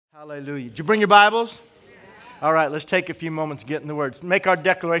Hallelujah. Did you bring your Bibles? All right, let's take a few moments to get in the Word. Make our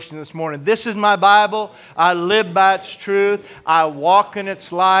declaration this morning. This is my Bible. I live by its truth. I walk in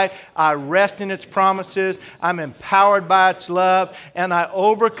its light. I rest in its promises. I'm empowered by its love. And I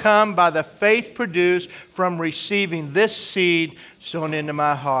overcome by the faith produced from receiving this seed sown into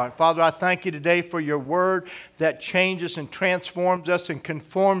my heart. Father, I thank you today for your Word that changes and transforms us and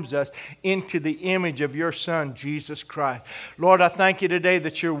conforms us into the image of your Son, Jesus Christ. Lord, I thank you today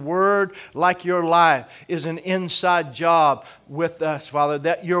that your Word, like your life, is an inside job with us, Father,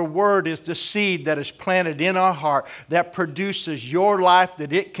 that your Word is the seed that is planted in our heart that produces your life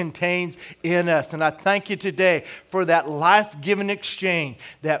that it contains in us. And I thank you today for that life-giving exchange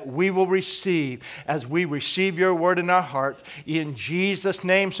that we will receive as we receive your Word in our hearts. In Jesus'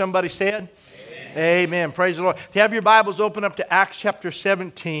 name, somebody said? Amen. Amen. Praise the Lord. If you have your Bibles, open up to Acts chapter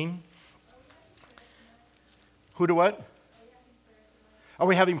 17. Who to what? Are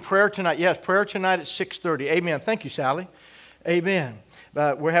we having prayer tonight? Yes, prayer tonight at 6:30. Amen. Thank you, Sally. Amen.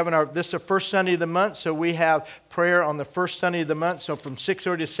 We're having this is the first Sunday of the month, so we have prayer on the first Sunday of the month. So from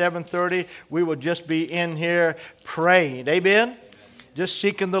 6:30 to 7:30, we will just be in here praying. Amen. Just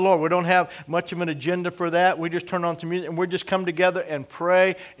seeking the Lord. We don't have much of an agenda for that. We just turn on some music and we just come together and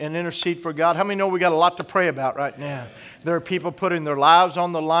pray and intercede for God. How many know we got a lot to pray about right now? There are people putting their lives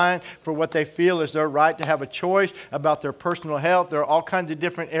on the line for what they feel is their right to have a choice about their personal health. There are all kinds of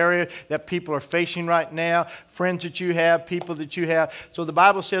different areas that people are facing right now. Friends that you have, people that you have. So the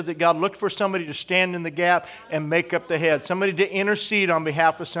Bible says that God looked for somebody to stand in the gap and make up the head. Somebody to intercede on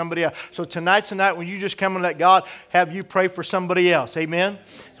behalf of somebody else. So tonight's the night when you just come and let God have you pray for somebody else. Amen?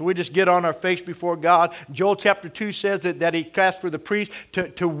 So we just get on our face before God. Joel chapter 2 says that he asked for the priest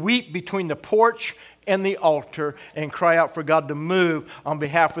to weep between the porch and the altar and cry out for God to move on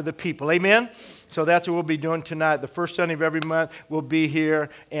behalf of the people. Amen? So that's what we'll be doing tonight. The first Sunday of every month we'll be here.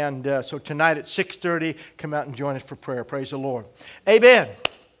 And so tonight at 6:30, come out and join us for prayer. Praise the Lord. Amen.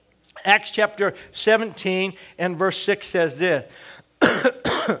 Acts chapter 17 and verse 6 says this.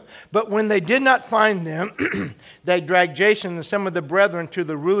 But when they did not find them, they dragged Jason and some of the brethren to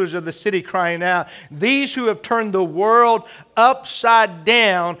the rulers of the city, crying out, "These who have turned the world upside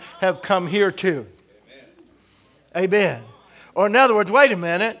down have come here too." Amen. Amen. Or in other words, wait a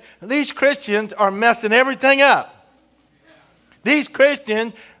minute, these Christians are messing everything up. These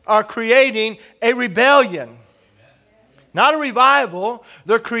Christians are creating a rebellion. Not a revival,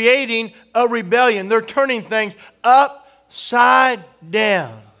 they're creating a rebellion. They're turning things upside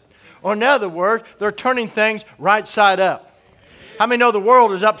down. Or in other words, they're turning things right side up. How many know the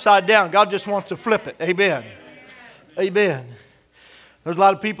world is upside down? God just wants to flip it. Amen. Amen. There's a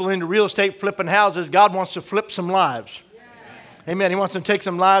lot of people into real estate flipping houses. God wants to flip some lives. Amen. He wants to take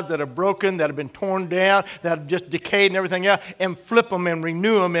some lives that are broken, that have been torn down, that have just decayed and everything else, and flip them and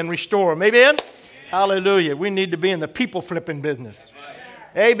renew them and restore them. Amen? Hallelujah. We need to be in the people flipping business.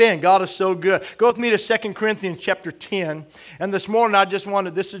 Amen. God is so good. Go with me to 2 Corinthians chapter 10. And this morning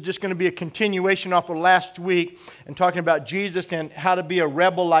this is just going to be a continuation off of last week and talking about Jesus and how to be a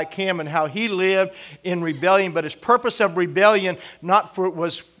rebel like him and how he lived in rebellion. But his purpose of rebellion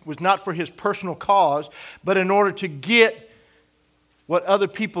was not for his personal cause, but in order to get what other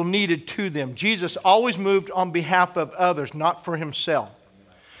people needed to them. Jesus always moved on behalf of others, not for himself.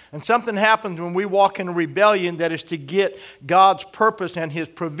 And something happens when we walk in a rebellion that is to get God's purpose and his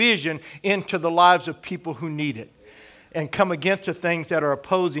provision into the lives of people who need it and come against the things that are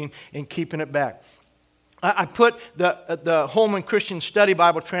opposing and keeping it back. I put the Holman Christian Study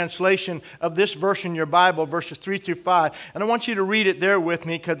Bible translation of this verse in your Bible, verses 3 through 5. And I want you to read it there with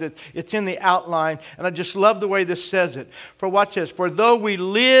me because it's in the outline. And I just love the way this says it. For watch this. For though we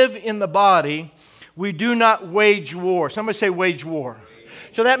live in the body, we do not wage war. Somebody say wage war.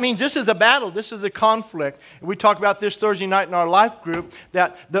 So that means this is a battle. This is a conflict. We talked about this Thursday night in our life group,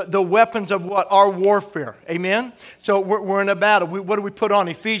 that the weapons of what? Our warfare. Amen? So we're in a battle. What do we put on?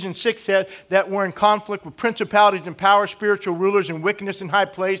 Ephesians 6 says that we're in conflict with principalities and powers, spiritual rulers, and wickedness in high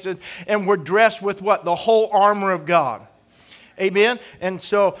places. And we're dressed with what? The whole armor of God. Amen? And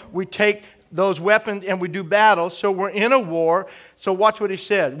so we take those weapons and we do battle. So we're in a war. So watch what he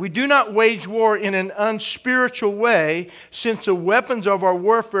said. We do not wage war in an unspiritual way, since the weapons of our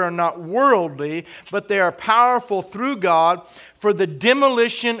warfare are not worldly, but they are powerful through God for the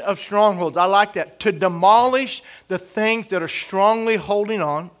demolition of strongholds. I like that. To demolish the things that are strongly holding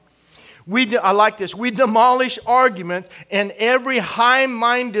on. I like this. We demolish arguments and every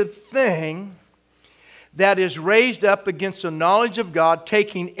high-minded thing that is raised up against the knowledge of God,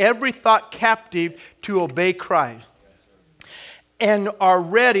 taking every thought captive to obey Christ.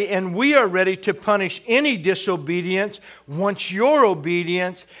 and we are ready to punish any disobedience once your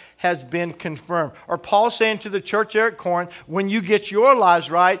obedience has been confirmed. Or Paul saying to the church there at Corinth, when you get your lives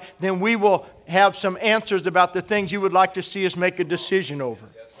right, then we will have some answers about the things you would like to see us make a decision over.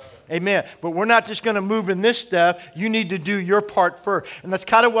 Amen. But we're not just going to move in this stuff. You need to do your part first. And that's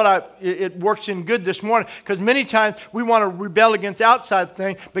kind of what it works in good this morning. Because many times we want to rebel against outside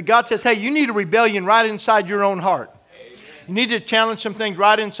things. But God says, hey, you need a rebellion right inside your own heart. You need to challenge some things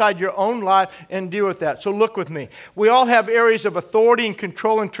right inside your own life and deal with that. So look with me. We all have areas of authority and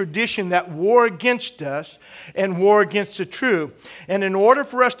control and tradition that war against us and war against the truth. And in order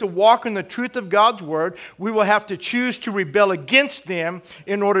for us to walk in the truth of God's word, we will have to choose to rebel against them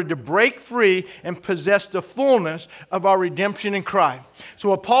in order to break free and possess the fullness of our redemption in Christ. So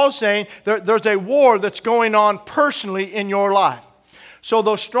what Paul's saying, there's a war that's going on personally in your life. So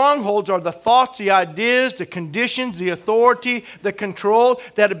those strongholds are the thoughts, the ideas, the conditions, the authority, the control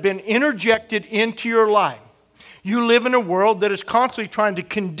that have been interjected into your life. You live in a world that is constantly trying to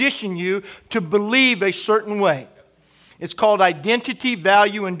condition you to believe a certain way. It's called identity,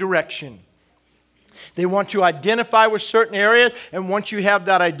 value, and direction. They want you to identify with certain areas, and once you have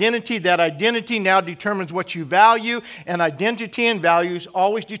that identity now determines what you value, and identity and values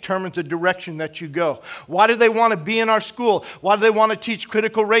always determines the direction that you go. Why do they want to be in our school? Why do they want to teach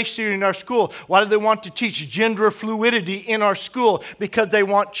critical race theory in our school? Why do they want to teach gender fluidity in our school? Because they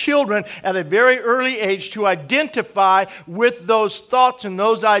want children at a very early age to identify with those thoughts and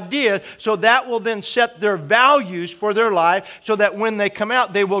those ideas, so that will then set their values for their life, so that when they come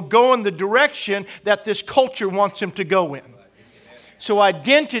out, they will go in the direction that this culture wants them to go in. So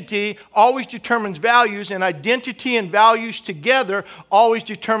identity always determines values, and identity and values together always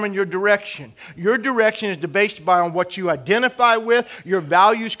determine your direction. Your direction is based on what you identify with. Your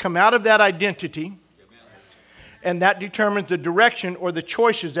values come out of that identity, and that determines the direction or the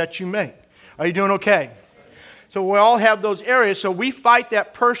choices that you make. Are you doing okay? So we all have those areas, so we fight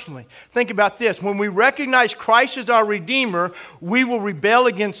that personally. Think about this. When we recognize Christ as our Redeemer, we will rebel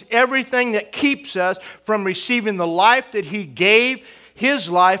against everything that keeps us from receiving the life that He gave His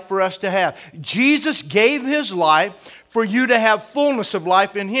life for us to have. Jesus gave His life for you to have fullness of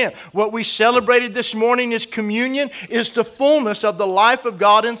life in Him. What we celebrated this morning is communion, is the fullness of the life of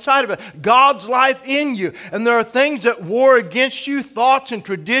God inside of it. God's life in you. And there are things that war against you, thoughts and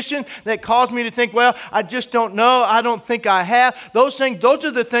traditions that cause me to think, well, I just don't know. I don't think I have. Those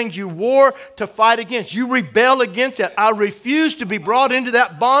are the things you war to fight against. You rebel against it. I refuse to be brought into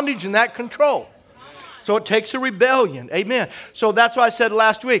that bondage and that control. So it takes a rebellion. Amen. So that's why I said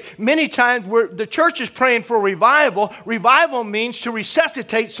last week, many times the church is praying for revival. Revival means to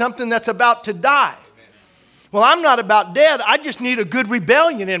resuscitate something that's about to die. Well, I'm not about dead. I just need a good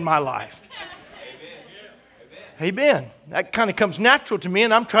rebellion in my life. Amen. That kind of comes natural to me,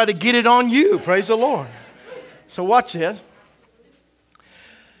 and I'm trying to get it on you. Praise the Lord. So watch this.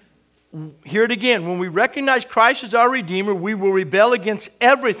 Hear it again. When we recognize Christ as our Redeemer, we will rebel against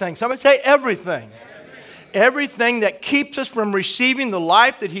everything. Somebody say everything. Everything that keeps us from receiving the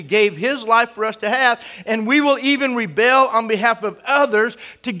life that He gave His life for us to have, and we will even rebel on behalf of others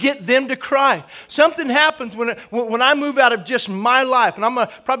to get them to Christ. Something happens when I move out of just my life, and I'm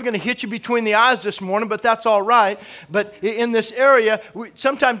probably going to hit you between the eyes this morning, but that's all right. But in this area,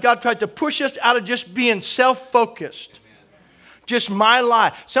 sometimes God tries to push us out of just being self-focused. Just my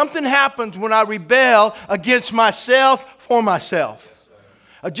life. Something happens when I rebel against myself for myself.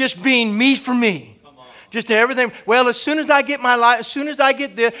 Of just being me for me. Just everything. Well, as soon as I get my life, as soon as I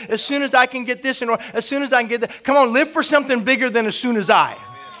get this, as soon as I can get this, as soon as I can get that. Come on, live for something bigger than as soon as I.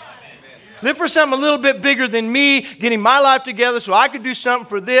 Live for something a little bit bigger than me, getting my life together so I could do something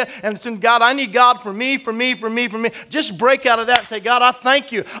for this. And saying, God, I need God for me, for me, for me, for me. Just break out of that and say, God, I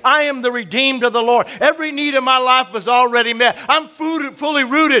thank you. I am the redeemed of the Lord. Every need of my life was already met. I'm fully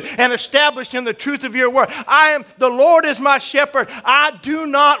rooted and established in the truth of your word. The Lord is my shepherd. I do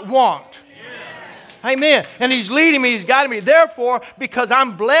not want. Amen. And He's leading me. He's guiding me. Therefore, because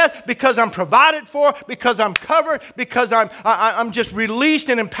I'm blessed, because I'm provided for, because I'm covered, because I'm just released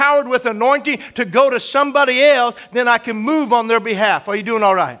and empowered with anointing to go to somebody else, then I can move on their behalf. Are you doing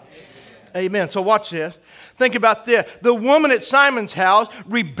all right? Amen. So watch this. Think about this. The woman at Simon's house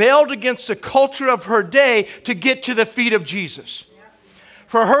rebelled against the culture of her day to get to the feet of Jesus.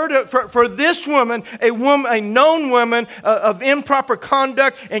 For this woman, a known woman of improper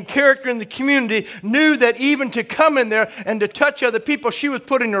conduct and character in the community, knew that even to come in there and to touch other people, she was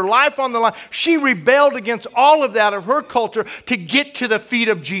putting her life on the line. She rebelled against all of that of her culture to get to the feet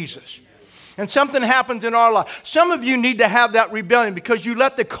of Jesus. and something happens in our life. Some of you need to have that rebellion because you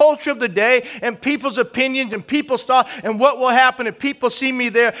let the culture of the day and people's opinions and people's thoughts and what will happen if people see me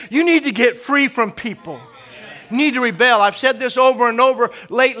there. You need to get free from people. You need to rebel. I've said this over and over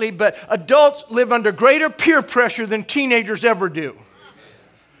lately, but adults live under greater peer pressure than teenagers ever do.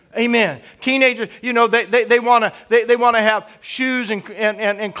 Amen. Teenagers, you know, they want to have shoes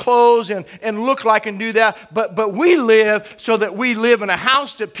and clothes and look like and do that. But we live so that we live in a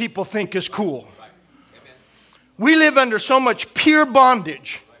house that people think is cool. We live under so much peer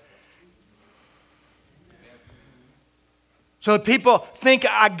bondage. So that people think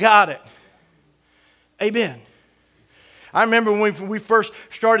I got it. Amen. I remember when we first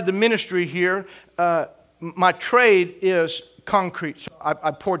started the ministry here, my trade is concrete. So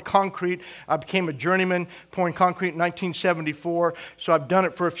I poured concrete. I became a journeyman pouring concrete in 1974. So I've done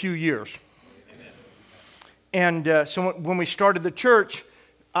it for a few years. Amen. And so when we started the church,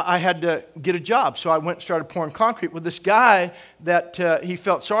 I had to get a job. So I went and started pouring concrete with this guy that he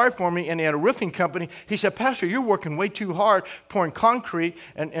felt sorry for me, and he had a roofing company. He said, Pastor, you're working way too hard pouring concrete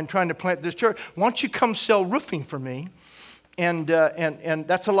and trying to plant this church. Why don't you come sell roofing for me? And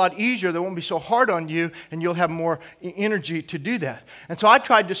that's a lot easier. They won't be so hard on you, and you'll have more energy to do that. And so I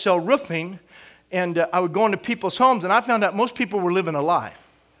tried to sell roofing, and I would go into people's homes, and I found out most people were living a lie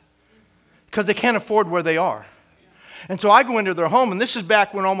because they can't afford where they are. And so I go into their home, and this is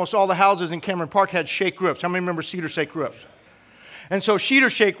back when almost all the houses in Cameron Park had shake roofs. How many remember cedar shake roofs? And so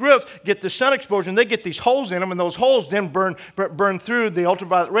cedar shake roofs get the sun exposure, and they get these holes in them, and those holes then burn through the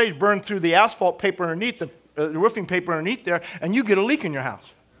ultraviolet rays, burn through the asphalt paper underneath the roofing paper underneath there, and you get a leak in your house.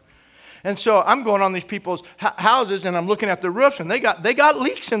 And so I'm going on these people's houses, and I'm looking at the roofs, and they got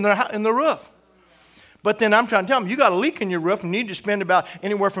leaks in the roof. But then I'm trying to tell them, you got a leak in your roof, and you need to spend about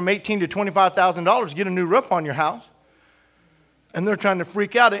anywhere from $18,000 to $25,000 to get a new roof on your house. And they're trying to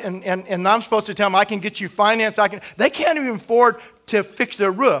freak out, and I'm supposed to tell them, I can get you finance. They can't even afford to fix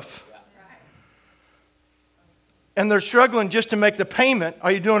their roof. And they're struggling just to make the payment.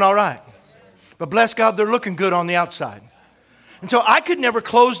 Are you doing all right? But bless God, they're looking good on the outside. And so I could never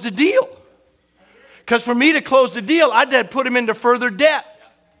close the deal. Because for me to close the deal, I'd have to put him into further debt.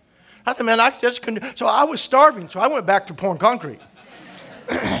 I said, man, I just couldn't. So I was starving, so I went back to pouring concrete.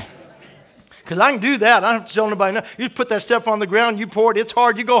 Because I can do that. I don't have to tell nobody. No. You just put that stuff on the ground, you pour it, it's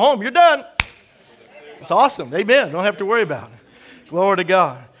hard, you go home, you're done. It's awesome. Amen. Don't have to worry about it. Glory to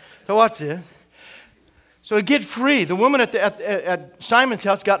God. So watch this. So get free. The woman at Simon's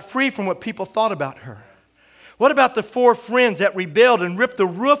house got free from what people thought about her. What about the 4 friends that rebelled and ripped the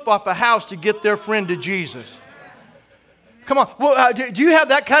roof off a house to get their friend to Jesus? Come on. Well, do you have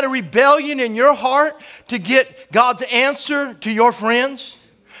that kind of rebellion in your heart to get God's answer to your friends?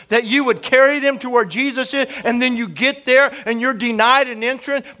 That you would carry them to where Jesus is, and then you get there and you're denied an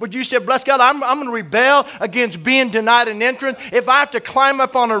entrance, but you said, bless God, I'm going to rebel against being denied an entrance. If I have to climb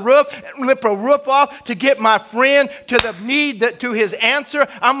up on a roof and rip a roof off to get my friend to the need, to his answer,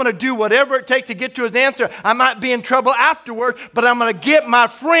 I'm going to do whatever it takes to get to his answer. I might be in trouble afterward, but I'm going to get my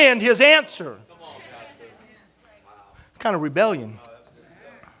friend his answer. Kind of rebellion.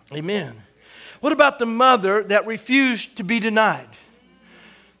 Amen. What about the mother that refused to be denied?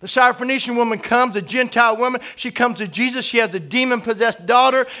 The Syrophoenician woman comes, a Gentile woman. She comes to Jesus. She has a demon-possessed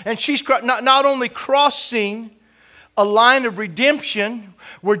daughter. And she's not only crossing a line of redemption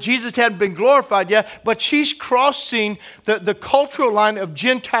where Jesus hadn't been glorified yet, but she's crossing the cultural line of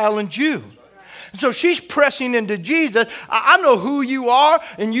Gentile and Jew. So she's pressing into Jesus. I know who you are,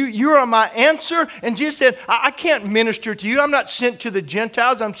 and you are my answer. And Jesus said, I can't minister to you. I'm not sent to the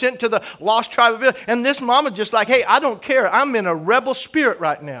Gentiles. I'm sent to the lost tribe of Israel. And this mama's just like, hey, I don't care. I'm in a rebel spirit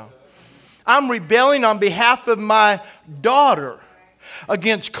right now. I'm rebelling on behalf of my daughter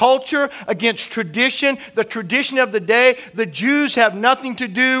against culture, against tradition, the tradition of the day. The Jews have nothing to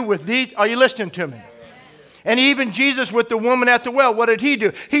do with these. Are you listening to me? And even Jesus with the woman at the well, what did he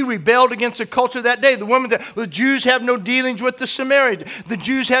do? He rebelled against the culture of that day. The Jews have no dealings with the Samaritan. The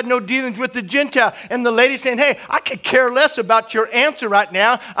Jews had no dealings with the Gentile. And the lady saying, hey, I could care less about your answer right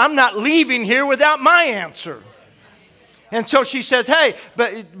now. I'm not leaving here without my answer. And so she says, hey,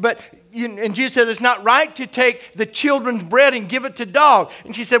 and Jesus said, it's not right to take the children's bread and give it to dogs.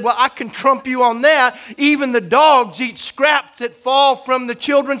 And she said, well, I can trump you on that. Even the dogs eat scraps that fall from the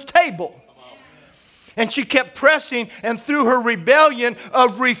children's table. And she kept pressing, and through her rebellion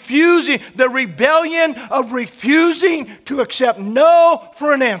of refusing to accept no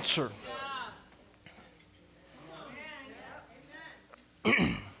for an answer.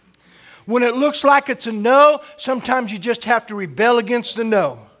 When it looks like it's a no, sometimes you just have to rebel against the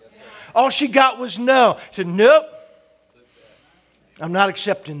no. All she got was no. She said, nope. I'm not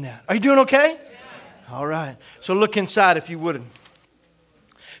accepting that. Are you doing okay? All right. So look inside if you would.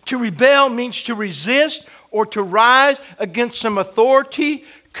 To rebel means to resist or to rise against some authority,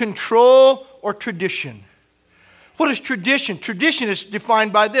 control, or tradition. What is tradition? Tradition is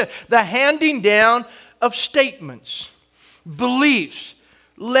defined by this: the handing down of statements, beliefs,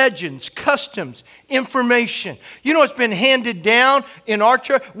 legends, customs, information. You know, it's been handed down in our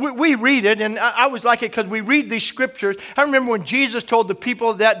church. We read it, and I always like it because we read these scriptures. I remember when Jesus told the people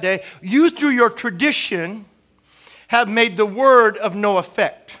of that day, you through your tradition have made the word of no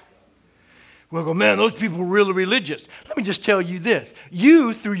effect. We'll go, man, those people were really religious. Let me just tell you this.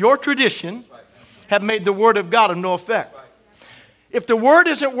 You, through your tradition, have made the word of God of no effect. If the word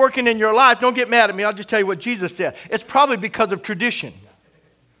isn't working in your life, don't get mad at me. I'll just tell you what Jesus said. It's probably because of tradition.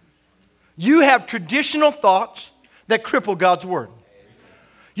 You have traditional thoughts that cripple God's word.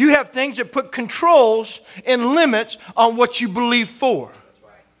 You have things that put controls and limits on what you believe for.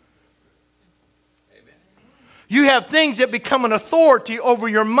 You have things that become an authority over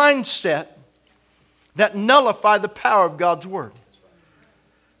your mindset that nullify the power of God's word.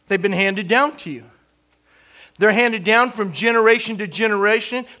 They've been handed down to you. They're handed down from generation to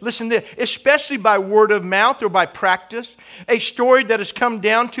generation. Listen to this, especially by word of mouth or by practice. A story that has come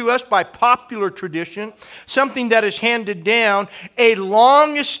down to us by popular tradition. Something that is handed down. A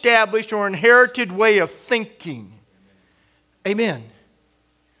long established or inherited way of thinking. Amen.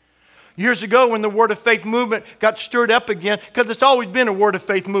 Years ago when the Word of Faith movement got stirred up again, because it's always been a Word of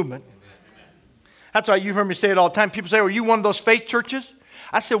Faith movement. That's why you've heard me say it all the time. People say, are you one of those faith churches?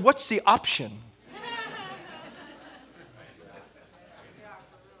 I said, what's the option?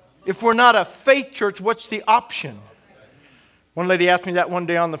 If we're not a faith church, what's the option? One lady asked me that one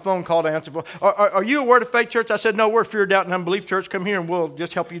day on the phone call to answer. Are you a Word of Faith church? I said, no, we're a fear, doubt, and unbelief church. Come here and we'll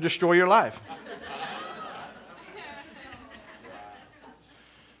just help you destroy your life.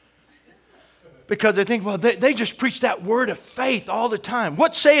 Because they think, well, they just preach that word of faith all the time.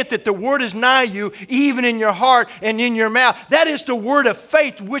 What saith that the word is nigh you, even in your heart and in your mouth? That is the word of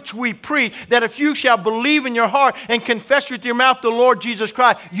faith which we preach, that if you shall believe in your heart and confess with your mouth the Lord Jesus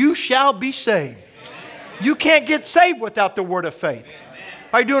Christ, you shall be saved. Amen. You can't get saved without the word of faith. Amen.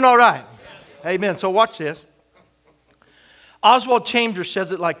 Are you doing all right? Amen. Amen. So watch this. Oswald Chambers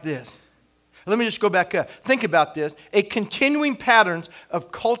says it like this. Let me just go back up. Think about this. A continuing pattern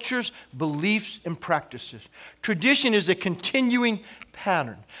of cultures, beliefs, and practices. Tradition is a continuing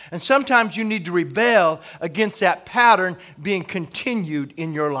pattern. And sometimes you need to rebel against that pattern being continued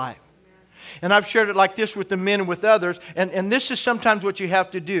in your life. And I've shared it like this with the men and with others. And this is sometimes what you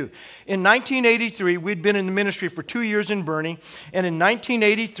have to do. In 1983, we'd been in the ministry for 2 years in Boerne. And in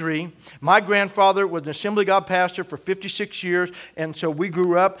 1983, my grandfather was an Assembly of God pastor for 56 years. And so we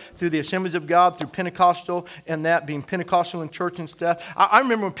grew up through the Assemblies of God, through Pentecostal, and that being Pentecostal in church and stuff. I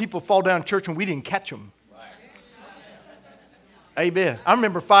remember when people fall down in church and we didn't catch them. Amen. I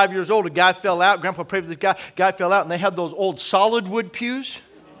remember 5 years old, a guy fell out. Grandpa prayed for this guy fell out, and they had those old solid wood pews.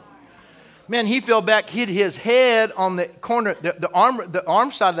 Man, he fell back, hit his head on the corner, the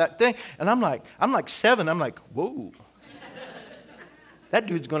arm side of that thing. And I'm like 7. I'm like, whoa. That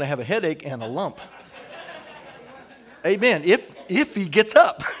dude's going to have a headache and a lump. Amen. If he gets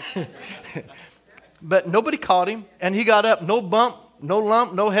up. But nobody caught him, and he got up. No bump, no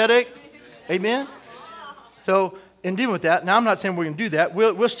lump, no headache. Amen. So in dealing with that, now I'm not saying we're going to do that.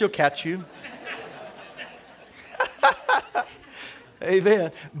 We'll still catch you.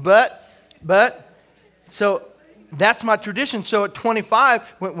 Amen. But, so that's my tradition. So at 25,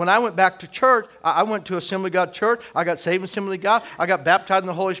 when I went back to church, I went to Assembly of God Church. I got saved in Assembly of God. I got baptized in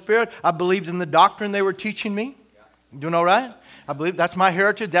the Holy Spirit. I believed in the doctrine they were teaching me. You doing all right? I believe that's my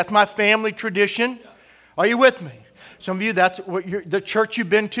heritage. That's my family tradition. Are you with me? Some of you, that's what the church you've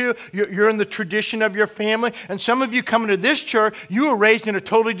been to. You're in the tradition of your family. And some of you coming to this church, you were raised in a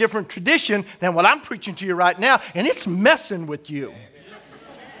totally different tradition than what I'm preaching to you right now. And it's messing with you.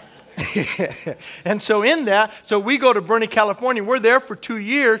 And so in that, so we go to Boerne, California. We're there for 2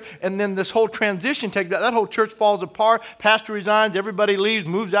 years, and then this whole transition takes that whole church falls apart. Pastor resigns, everybody leaves,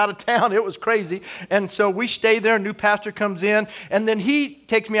 moves out of town. It was crazy. And so we stay there. A new pastor comes in, and then he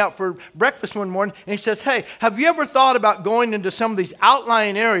takes me out for breakfast one morning, and he says, "Hey, have you ever thought about going into some of these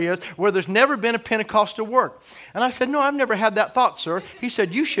outlying areas where there's never been a Pentecostal work?" And I said, "No, I've never had that thought, sir." He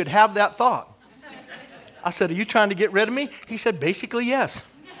said, "You should have that thought." I said, "Are you trying to get rid of me?" He said, "Basically, yes."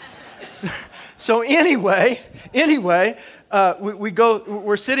 So anyway, we go.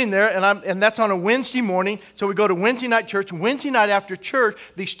 We're sitting there, and that's on a Wednesday morning. So we go to Wednesday night church. Wednesday night after church,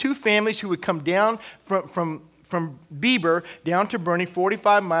 these two families who would come down from from Bieber down to Bernie,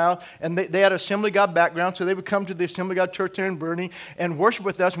 45 miles, and they had Assembly of God background, so they would come to the Assembly of God church there in Bernie and worship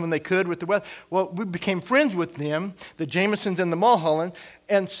with us when they could with the weather. Well, we became friends with them, the Jamesons and the Mulholland,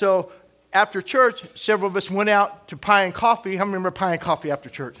 and so after church, several of us went out to Pie and Coffee. How many remember Pie and Coffee after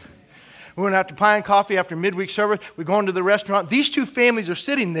church? We went out to Pie and Coffee after midweek service. We go into the restaurant. These two families are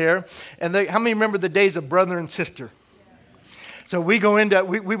sitting there, and how many remember the days of brother and sister? So we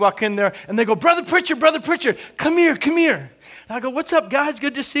walk in there, and they go, Brother Preacher, come here. And I go, what's up, guys?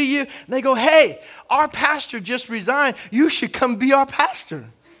 Good to see you. And they go, hey, our pastor just resigned. You should come be our pastor.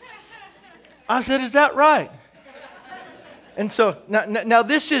 I said, is that right? And so now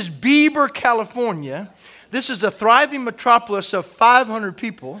this is Bieber, California. This is a thriving metropolis of 500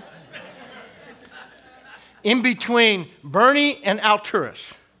 people in between Bernie and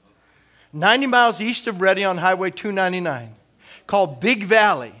Alturas, 90 miles east of Redding on Highway 299. Called Big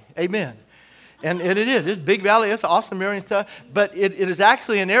Valley. Amen. And it is. It's Big Valley. It's an awesome area and stuff. But it is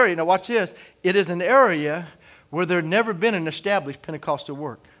actually an area. Now watch this. It is an area where there had never been an established Pentecostal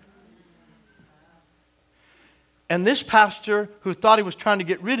work. And this pastor who thought he was trying to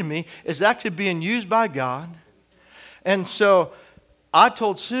get rid of me is actually being used by God. And so I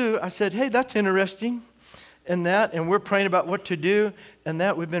told Sue, I said, hey, that's interesting. And we're praying about what to do. And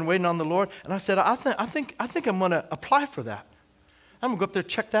that we've been waiting on the Lord. And I said, I think I'm going to apply for that. I'm going to go up there and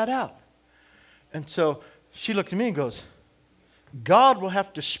check that out. And so she looked at me and goes, God will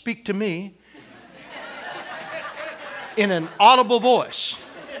have to speak to me in an audible voice.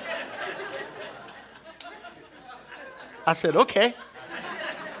 I said, okay.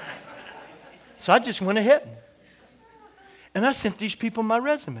 So I just went ahead. And I sent these people my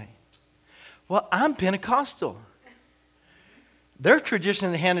resume. Well, I'm Pentecostal. Their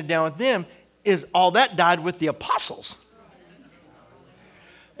tradition handed down with them is all that died with the apostles.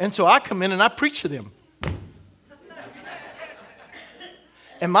 And so I come in and I preach to them.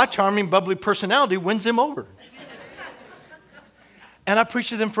 And my charming, bubbly personality wins them over. And I preach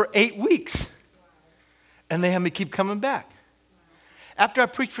to them for 8 weeks. And they have me keep coming back. After I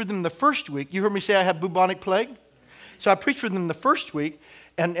preached for them the first week, you heard me say I have bubonic plague? So I preached for them the first week,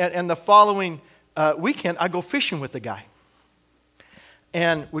 and the following weekend, I go fishing with the guy.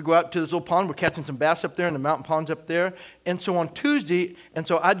 And we go out to this little pond. We're catching some bass up there in the mountain ponds up there. And so on Tuesday,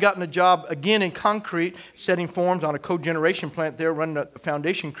 I'd gotten a job again in concrete, setting forms on a cogeneration plant there, running a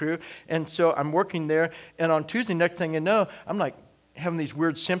foundation crew. And so I'm working there. And on Tuesday, next thing you know, I'm like having these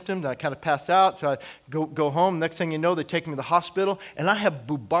weird symptoms. And I kind of pass out. So I go home. Next thing you know, they take me to the hospital. And I have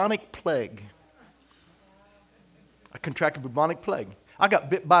bubonic plague. I contracted bubonic plague. I got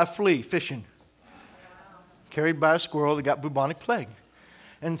bit by a flea fishing. Carried by a squirrel that got bubonic plague.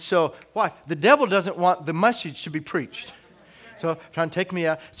 And so, why? The devil doesn't want the message to be preached. So, trying to take me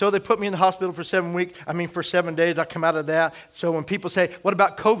out. So, they put me in the hospital for 7 days. I come out of that. So, when people say, what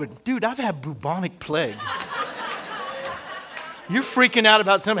about COVID? Dude, I've had bubonic plague. You're freaking out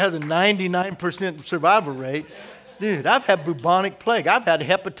about something that has a 99% survival rate. Dude, I've had bubonic plague. I've had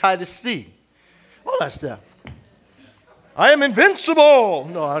hepatitis C. All that stuff. I am invincible.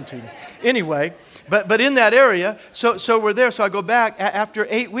 No, I'm teasing. Anyway. But in that area, so we're there. So I go back. After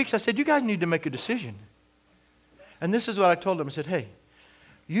 8 weeks, I said, you guys need to make a decision. And this is what I told them. I said, hey,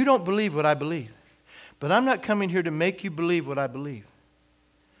 you don't believe what I believe. But I'm not coming here to make you believe what I believe.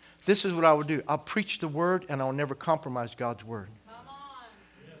 This is what I will do. I'll preach the word, and I'll never compromise God's word.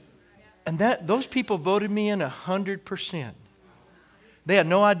 And those people voted me in 100%. They had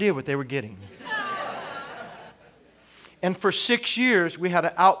no idea what they were getting. And for 6 years, we had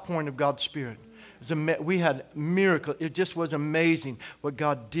an outpouring of God's Spirit. We had miracles. It just was amazing what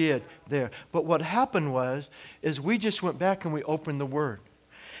God did there. But what happened is we just went back and we opened the Word.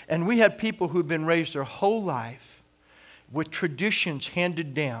 And we had people who'd been raised their whole life with traditions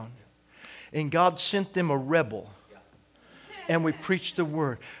handed down. And God sent them a rebel. And we preached the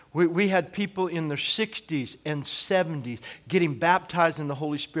Word. We had people in their 60s and 70s getting baptized in the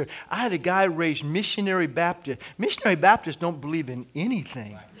Holy Spirit. I had a guy raised missionary Baptist. Missionary Baptists don't believe in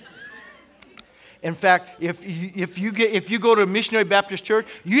anything. In fact, if you go to a missionary Baptist church,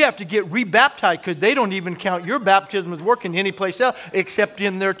 you have to get rebaptized because they don't even count your baptism as working anyplace else except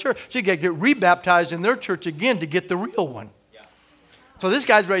in their church. So you got to get rebaptized in their church again to get the real one. Yeah. So this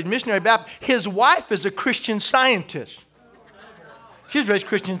guy's raised missionary Baptist. His wife is a Christian Scientist. She's raised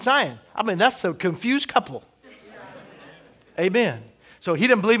Christian Science. I mean, that's a confused couple. Amen. So he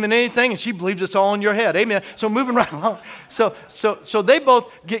didn't believe in anything, and she believes it's all in your head. Amen. So moving right along. So they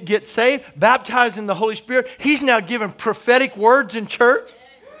both get saved, baptized in the Holy Spirit. He's now giving prophetic words in church.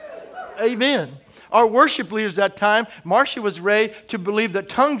 Amen. Our worship leaders that time, Marcia was raised to believe that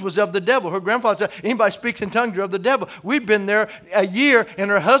tongues was of the devil. Her grandfather said, anybody speaks in tongues are of the devil. We'd been there a year, and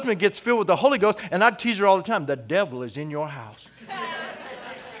her husband gets filled with the Holy Ghost, and I'd tease her all the time, the devil is in your house.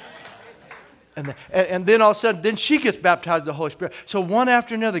 And then all of a sudden, then she gets baptized with the Holy Spirit. So one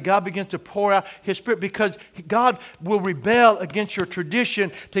after another, God begins to pour out His Spirit because God will rebel against your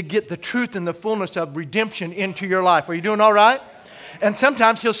tradition to get the truth and the fullness of redemption into your life. Are you doing all right? And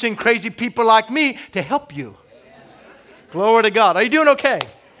sometimes He'll send crazy people like me to help you. Glory to God. Are you doing okay?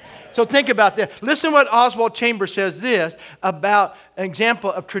 So think about that. Listen to what Oswald Chambers says this about an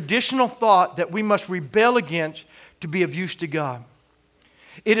example of traditional thought that we must rebel against to be of use to God.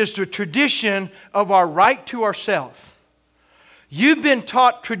 It is the tradition of our right to ourselves. You've been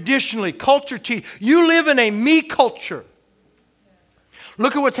taught traditionally, culture teach. You live in a me culture.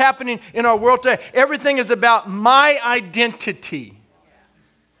 Look at what's happening in our world today. Everything is about my identity.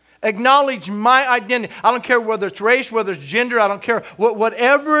 Acknowledge my identity. I don't care whether it's race, whether it's gender. I don't care.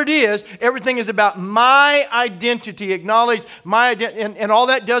 Whatever it is, everything is about my identity. Acknowledge my identity. And all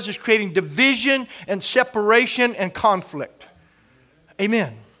that does is creating division and separation and conflict.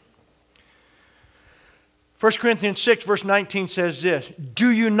 Amen. 1 Corinthians 6 verse 19 says this, do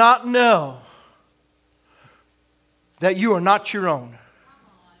you not know that you are not your own?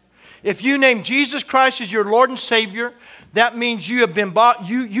 If you name Jesus Christ as your Lord and Savior, that means you have been bought.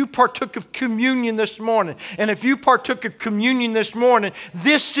 You partook of communion this morning. And if you partook of communion this morning,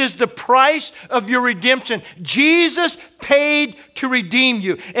 this is the price of your redemption. Jesus paid to redeem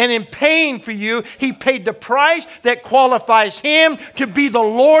you. And in paying for you, He paid the price that qualifies Him to be the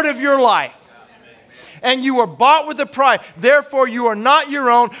Lord of your life. And you were bought with a price. Therefore, you are not your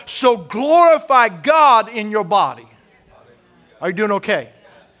own. So glorify God in your body. Are you doing okay?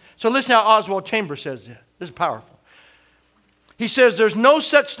 So listen how Oswald Chambers says this. This is powerful. He says there's no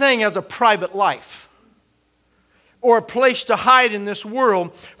such thing as a private life or a place to hide in this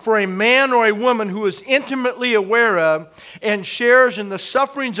world for a man or a woman who is intimately aware of and shares in the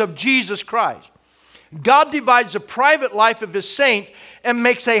sufferings of Jesus Christ. God divides the private life of His saints and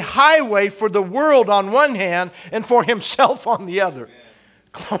makes a highway for the world on one hand and for Himself on the other.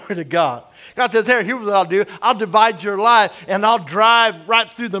 Glory to God. God says, here's what I'll do. I'll divide your life and I'll drive right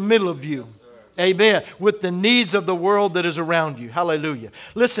through the middle of you. Amen. With the needs of the world that is around you. Hallelujah.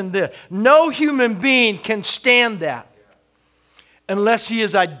 Listen to this. No human being can stand that unless he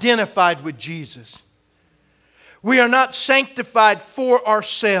is identified with Jesus. We are not sanctified for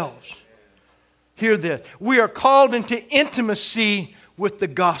ourselves. Hear this. We are called into intimacy with the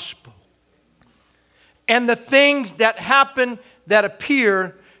gospel. And the things that happen that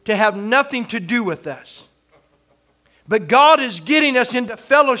appear to have nothing to do with us. But God is getting us into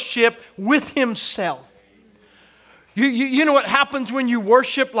fellowship with Himself. You know what happens when you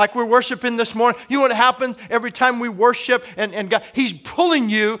worship, like we're worshiping this morning? You know what happens every time we worship and God, He's pulling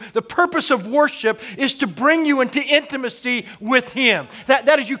you. The purpose of worship is to bring you into intimacy with Him.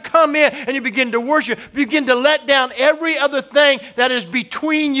 That is, you come in and you begin to worship. You begin to let down every other thing that is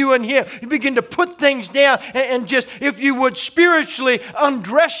between you and Him. You begin to put things down and just, if you would, spiritually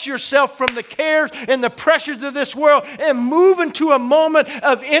undress yourself from the cares and the pressures of this world and move into a moment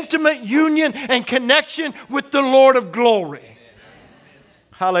of intimate union and connection with the Lord of glory.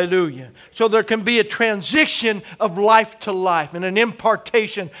 Hallelujah. So there can be a transition of life to life and an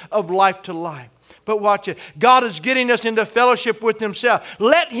impartation of life to life. But watch it. God is getting us into fellowship with Himself.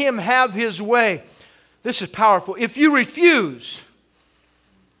 Let Him have His way. This is powerful. If you refuse,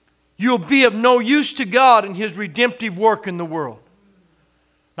 you'll be of no use to God in His redemptive work in the world.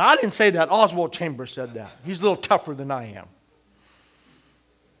 Now, I didn't say that. Oswald Chambers said that. He's a little tougher than I am.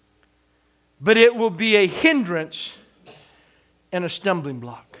 But it will be a hindrance and a stumbling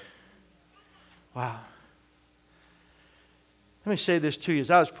block. Wow. Let me say this to you. As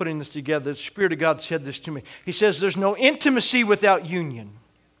I was putting this together, the Spirit of God said this to me. He says, there's no intimacy without union.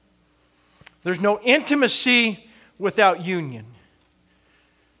 There's no intimacy without union.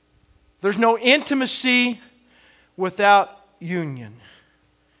 There's no intimacy without union.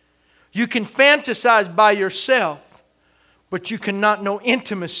 You can fantasize by yourself, but you cannot know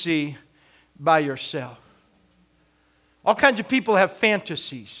intimacy by yourself. All kinds of people have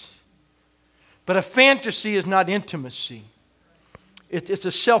fantasies. But a fantasy is not intimacy. It's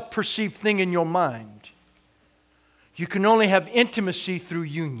a self-perceived thing in your mind. You can only have intimacy through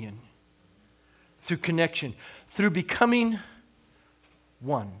union, through connection, through becoming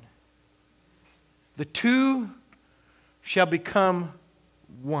one. The two shall become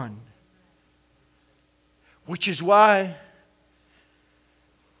one. Which is why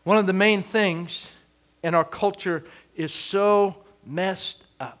one of the main things in our culture is so messed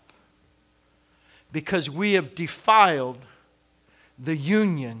up. because we have defiled the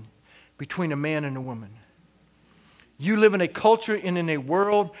union between a man and a woman. You live in a culture and in a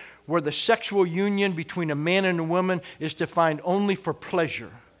world where the sexual union between a man and a woman is defined only for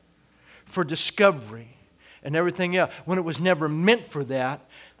pleasure, for discovery, and everything else. When it was never meant for that,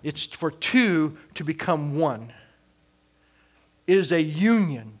 it's for two to become one. It is a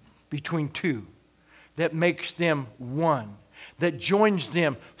union between two that makes them one, that joins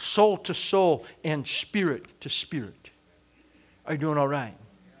them soul to soul and spirit to spirit. Are you doing all right?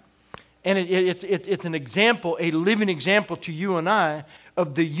 And it's an example, a living example to you and I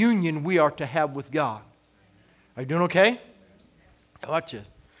of the union we are to have with God. Are you doing okay? Watch this.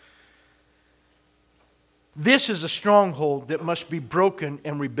 This is a stronghold that must be broken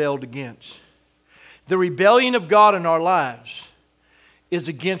and rebelled against. The rebellion of God in our lives is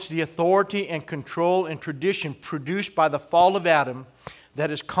against the authority and control and tradition produced by the fall of Adam that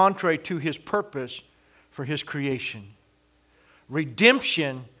is contrary to His purpose for His creation.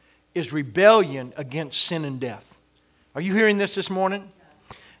 Redemption is rebellion against sin and death. Are you hearing this morning?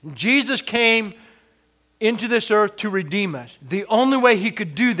 Jesus came into this earth to redeem us. The only way He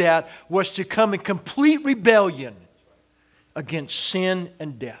could do that was to come in complete rebellion against sin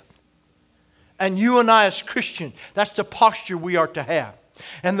and death. And you and I as Christians, that's the posture we are to have.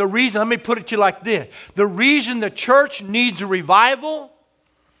 And the reason, let me put it to you like this. The reason the church needs a revival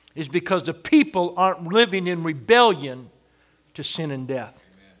is because the people aren't living in rebellion to sin and death.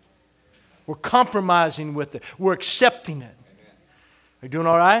 Amen. We're compromising with it. We're accepting it. Amen. Are you doing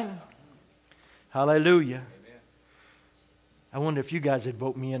all right? Hallelujah. Amen. I wonder if you guys would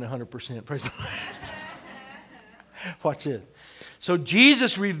vote me in 100%. Praise the Lord. Watch this. So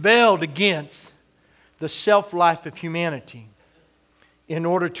Jesus rebelled against the self-life of humanity in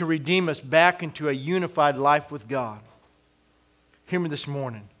order to redeem us back into a unified life with God. Hear me this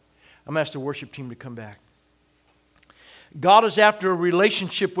morning. I'm going to ask the worship team to come back. God is after a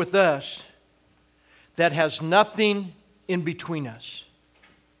relationship with us that has nothing in between us.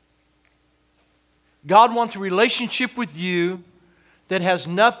 God wants a relationship with you that has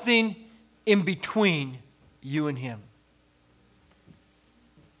nothing in between you and Him.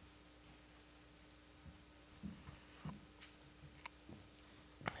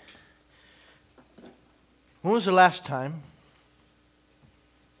 When was the last time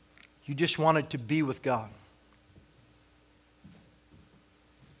you just wanted to be with God?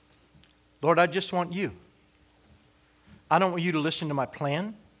 Lord, I just want you. I don't want you to listen to my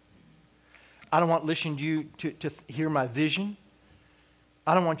plan. I don't want listen to you to hear my vision.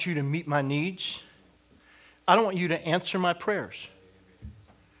 I don't want you to meet my needs. I don't want you to answer my prayers.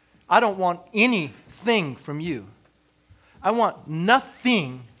 I don't want anything from you. I want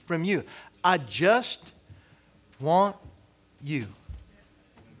nothing from you. I just want you.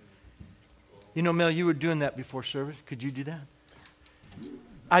 You know, Mel, you were doing that before service. Could you do that?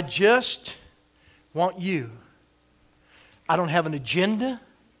 I just want you. I don't have an agenda.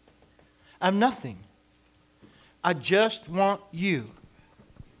 I have nothing. I just want you.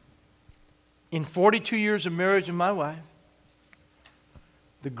 In 42 years of marriage with my wife,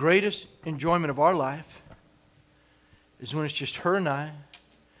 the greatest enjoyment of our life is when it's just her and I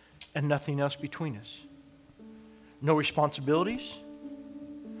and nothing else between us. No responsibilities,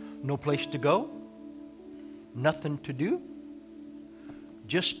 no place to go, nothing to do,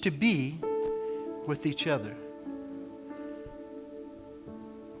 just to be with each other.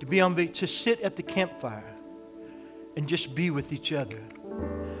 To sit at the campfire and just be with each other.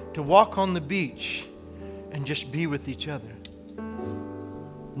 To walk on the beach and just be with each other.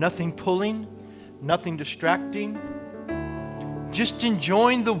 Nothing pulling, nothing distracting. Just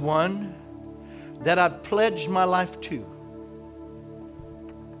enjoying the one that I've pledged my life to.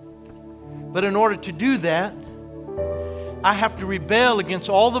 But in order to do that, I have to rebel against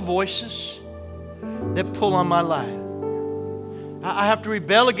all the voices that pull on my life. I have to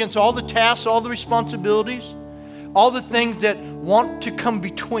rebel against all the tasks, all the responsibilities, all the things that want to come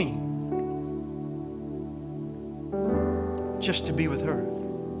between, just to be with her.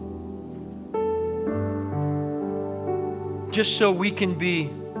 Just so we can be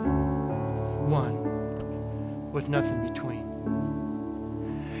one with nothing between.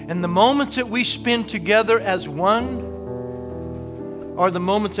 And the moments that we spend together as one are the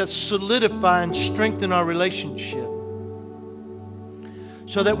moments that solidify and strengthen our relationship.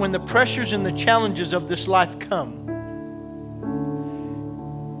 So that when the pressures and the challenges of this life come,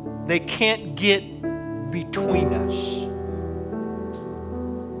 they can't get between us.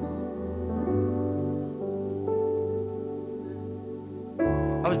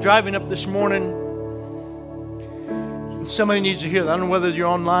 I was driving up this morning, and somebody needs to hear that. I don't know whether you're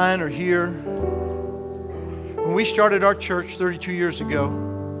online or here. When we started our church 32 years ago,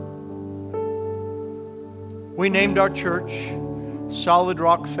 we named our church Solid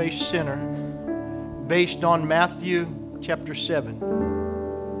Rock Faith Center based on Matthew chapter 7,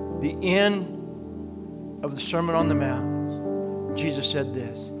 the end of the Sermon on the Mount. Jesus said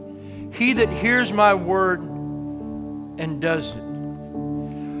this, "He that hears my word and does it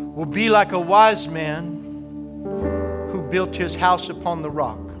will be like a wise man who built his house upon the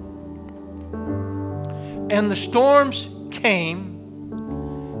rock. And the storms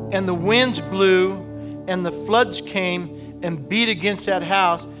came, and the winds blew, and the floods came and beat against that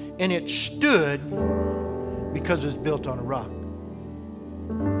house, and it stood because it was built on a rock."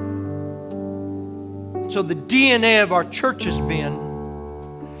 So the DNA of our church has been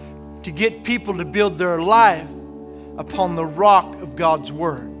to get people to build their life upon the rock of God's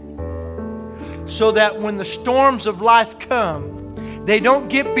Word. So that when the storms of life come, they don't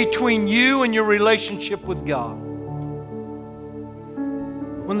get between you and your relationship with God.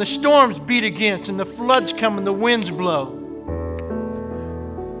 When the storms beat against and the floods come and the winds blow,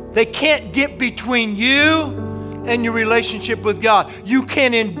 they can't get between you and your relationship with God. You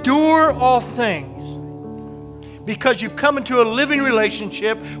can endure all things because you've come into a living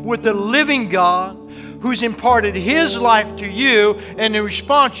relationship with the living God who's imparted His life to you, and in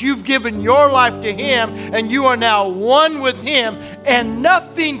response you've given your life to Him, and you are now one with Him, and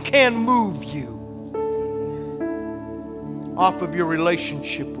nothing can move you off of your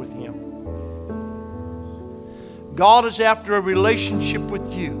relationship with Him. God is after a relationship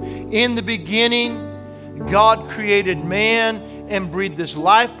with you. In the beginning, God created man and breathed His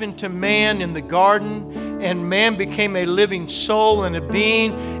life into man in the garden, and man became a living soul and a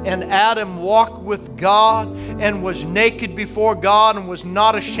being, and Adam walked with God and was naked before God and was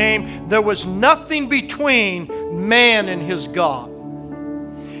not ashamed. There was nothing between man and his God.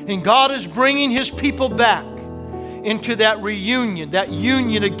 And God is bringing His people back into that reunion, that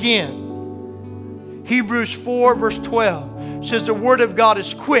union again. Hebrews 4 verse 12 says the Word of God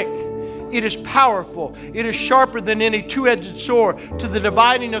is quick. It is powerful. It is sharper than any two-edged sword, to the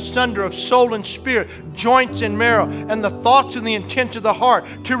dividing asunder of soul and spirit, joints and marrow, and the thoughts and the intent of the heart,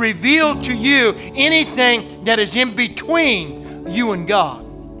 to reveal to you anything that is in between you and God.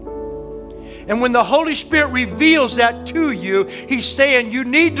 And when the Holy Spirit reveals that to you, He's saying you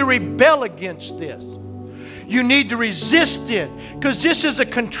need to rebel against this. You need to resist it, because this is a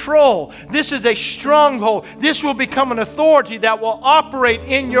control. This is a stronghold. This will become an authority that will operate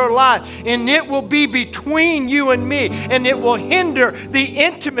in your life, and it will be between you and me, and it will hinder the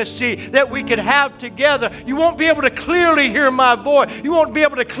intimacy that we could have together. You won't be able to clearly hear my voice. You won't be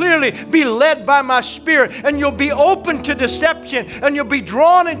able to clearly be led by my Spirit, and you'll be open to deception, and you'll be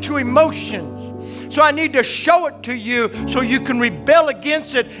drawn into emotions. So I need to show it to you so you can rebel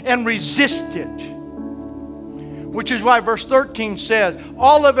against it and resist it. Which is why verse 13 says,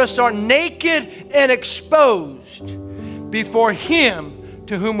 all of us are naked and exposed before Him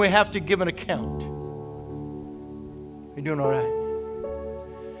to whom we have to give an account. You doing all right?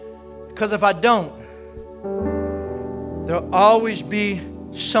 Because if I don't, there'll always be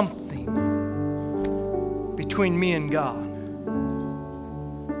something between me and God.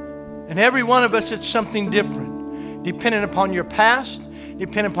 And every one of us, it's something different, depending upon your past,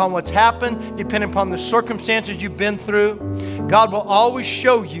 depending upon what's happened, depending upon the circumstances you've been through. God will always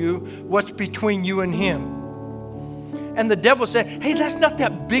show you what's between you and Him. And the devil said, hey, that's not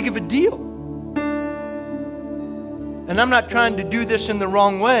that big of a deal. And I'm not trying to do this in the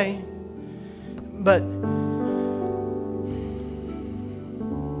wrong way, but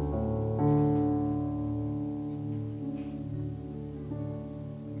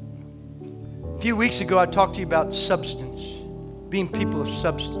a few weeks ago I talked to you about substance. Being people of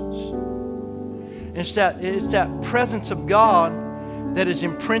substance. It's that presence of God that is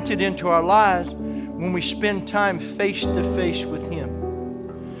imprinted into our lives when we spend time face to face with Him.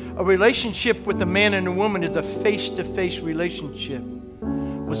 A relationship with a man and a woman is a face-to-face relationship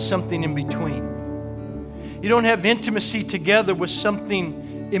with something in between. You don't have intimacy together with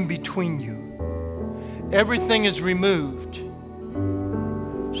something in between you. Everything is removed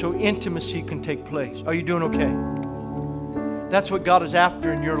so intimacy can take place. Are you doing okay? That's what God is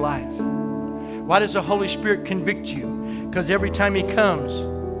after in your life. Why does the Holy Spirit convict you? Because every time He comes,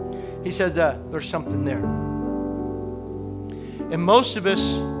 He says there's something there. And most of us,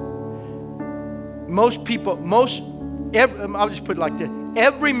 I'll just put it like this.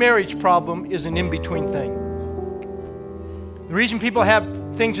 Every marriage problem is an in-between thing. The reason people have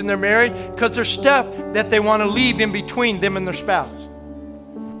things in their marriage, because there's stuff that they want to leave in between them and their spouse.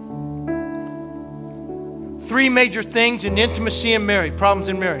 3 major things in intimacy and marriage, problems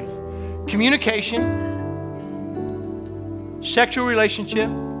in marriage. Communication, sexual relationship,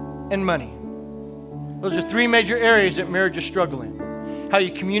 and money. Those are three major areas that marriages struggle in. How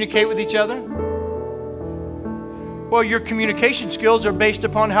you communicate with each other. Well, your communication skills are based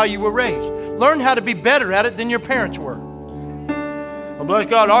upon how you were raised. Learn how to be better at it than your parents were. Well, bless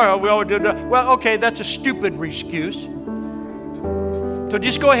God, we always did that. Well, okay, that's a stupid excuse. So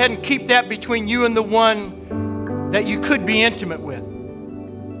just go ahead and keep that between you and the one that you could be intimate with.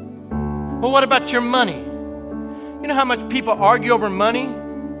 Well, what about your money? You know how much people argue over money?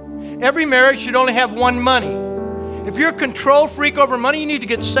 Every marriage should only have one money. If you're a control freak over money, you need to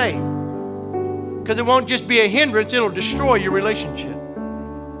get saved. Because it won't just be a hindrance, it'll destroy your relationship.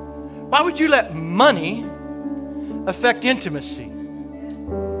 Why would you let money affect intimacy?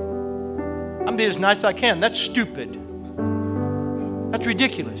 I'm being as nice as I can. That's stupid. That's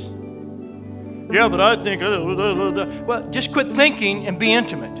ridiculous. Yeah, but I think... Well, just quit thinking and be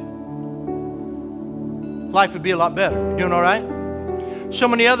intimate. Life would be a lot better. You doing all right? So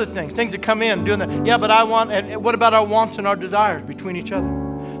many other things that come in, doing that. Yeah, but I want... And what about our wants and our desires between each other?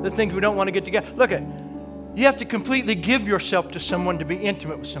 The things we don't want to get together. Look at, you have to completely give yourself to someone to be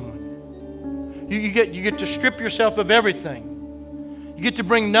intimate with someone. You get to strip yourself of everything. You get to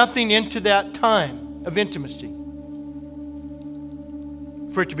bring nothing into that time of intimacy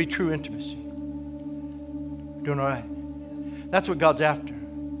for it to be true intimacy. Doing all right. That's what God's after.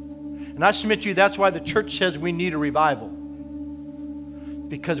 And I submit to you, that's why the church says we need a revival.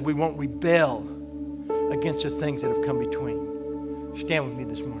 Because we won't rebel against the things that have come between. Stand with me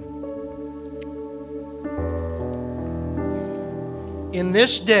this morning. In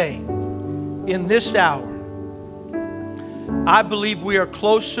this day, in this hour, I believe we are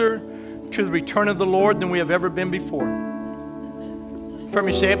closer to the return of the Lord than we have ever been before. You've heard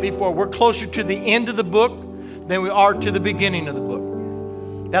me say it before. We're closer to the end of the book than we are to the beginning of the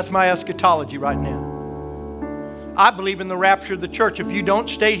book. That's my eschatology right now. I believe in the rapture of the church. If you don't,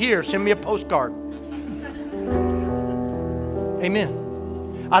 stay here. Send me a postcard.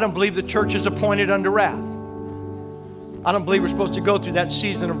 Amen. I don't believe the church is appointed unto wrath. I don't believe we're supposed to go through that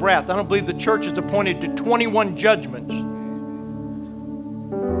season of wrath. I don't believe the church is appointed to 21 judgments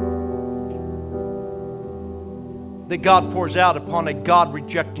that God pours out upon a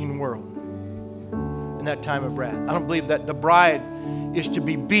God-rejecting world in that time of wrath. I don't believe that the bride is to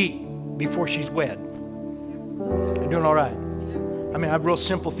be beat before she's wed. You're doing all right. I mean, I have real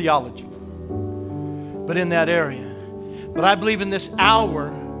simple theology. But in that area. But I believe in this hour,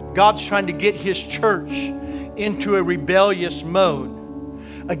 God's trying to get His church into a rebellious mode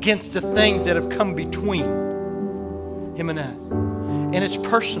against the things that have come between Him and that. And it's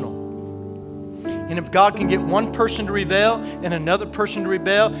personal. And if God can get one person to rebel, and another person to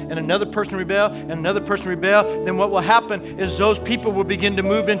rebel, and another person to rebel, and another person to rebel, then what will happen is those people will begin to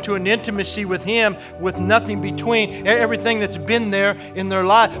move into an intimacy with Him with nothing between. Everything that's been there in their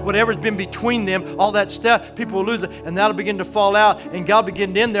life, whatever's been between them, all that stuff, people will lose it, and that'll begin to fall out, and God will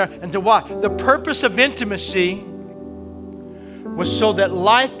get in there. And to what? The purpose of intimacy was so that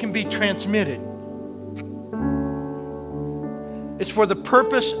life can be transmitted. It's for the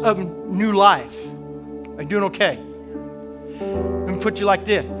purpose of new life. Are you doing okay? Let me put you like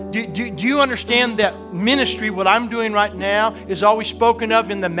this. Do you understand that ministry, what I'm doing right now, is always spoken of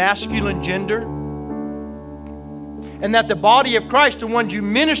in the masculine gender? And that the body of Christ, the ones you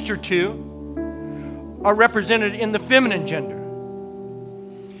minister to, are represented in the feminine gender.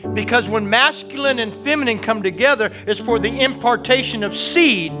 Because when masculine and feminine come together, it's for the impartation of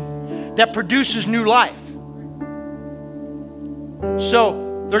seed that produces new life. So,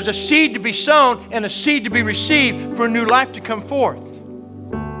 there's a seed to be sown and a seed to be received for a new life to come forth.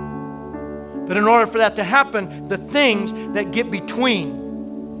 But in order for that to happen, the things that get between.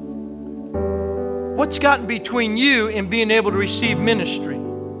 What's gotten between you and being able to receive ministry?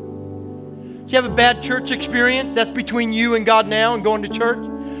 Do you have a bad church experience? That's between you and God now and going to church?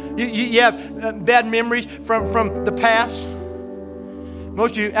 You have bad memories from the past?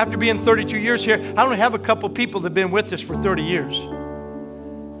 Most of you, after being 32 years here, I only have a couple people that have been with us for 30 years.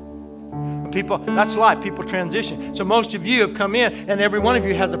 People, that's life. People transition. So most of you have come in, and every one of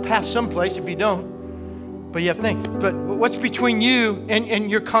you has a past someplace if you don't. But you have to think. But what's between you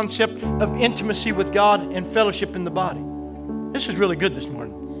and your concept of intimacy with God and fellowship in the body? This is really good this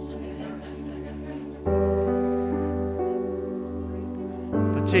morning.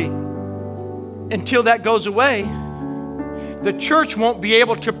 But see, until that goes away, the church won't be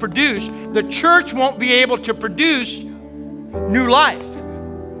able to produce. The church won't be able to produce new life.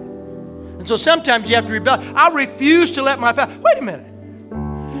 And so sometimes you have to rebel. I refuse to let my pastor. Wait a minute.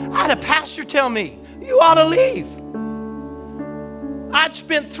 I had a pastor tell me, you ought to leave. I'd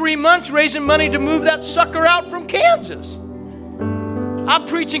spent 3 months raising money to move that sucker out from Kansas. I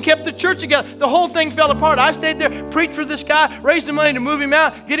preached and kept the church together. The whole thing fell apart. I stayed there, preached for this guy, raised the money to move him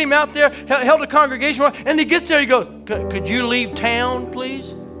out, get him out there, held a congregation. And he gets there, he goes, could you leave town,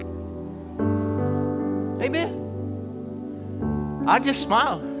 please? Amen. I just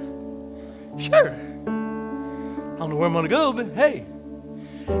smiled. Sure. I don't know where I'm going to go, but hey.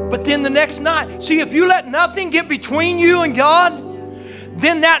 But then the next night, see, if you let nothing get between you and God,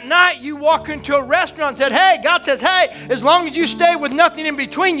 then that night you walk into a restaurant and said, hey, God says, hey, as long as you stay with nothing in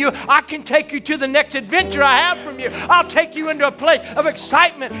between you, I can take you to the next adventure I have from you. I'll take you into a place of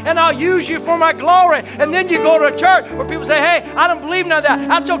excitement and I'll use you for my glory. And then you go to a church where people say, hey, I don't believe none of that.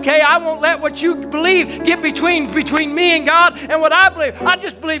 That's okay. I won't let what you believe get between me and God and what I believe. I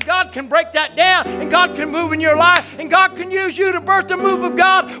just believe God can break that down and God can move in your life and God can use you to birth a move of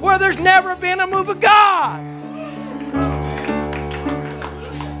God where there's never been a move of God.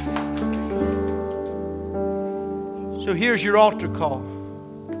 So here's your altar call.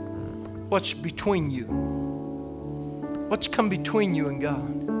 What's between you? What's come between you and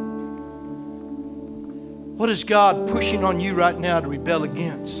God? What is God pushing on you right now to rebel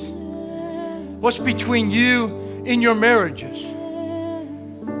against? What's between you in your marriages?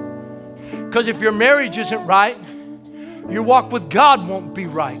 Because if your marriage isn't right, your walk with God won't be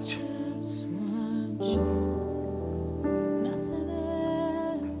right.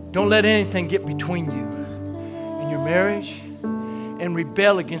 Don't let anything get between you in your marriage and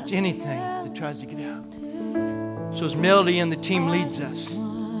rebel against anything that tries to get out. So as Melody and the team leads us,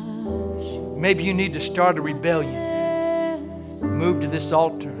 maybe you need to start a rebellion. Move to this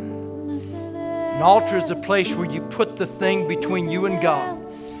altar. An altar is the place where you put the thing between you and God.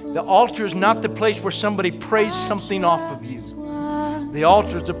 The altar is not the place where somebody prays something off of you. The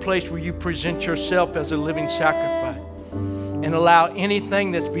altar is the place where you present yourself as a living sacrifice and allow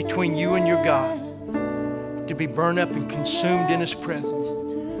anything that's between you and your God to be burned up and consumed in His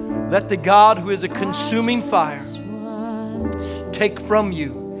presence. Let the God who is a consuming fire take from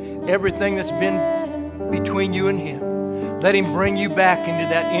you everything that's been between you and Him. Let Him bring you back into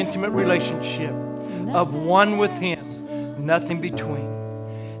that intimate relationship of one with Him, nothing between.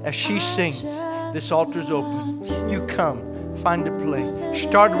 As she sings, this altar's open. You come, find a place.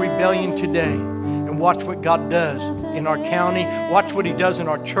 Start a rebellion today and watch what God does in our county. Watch what He does in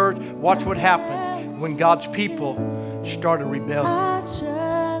our church. Watch what happens when God's people start a rebellion.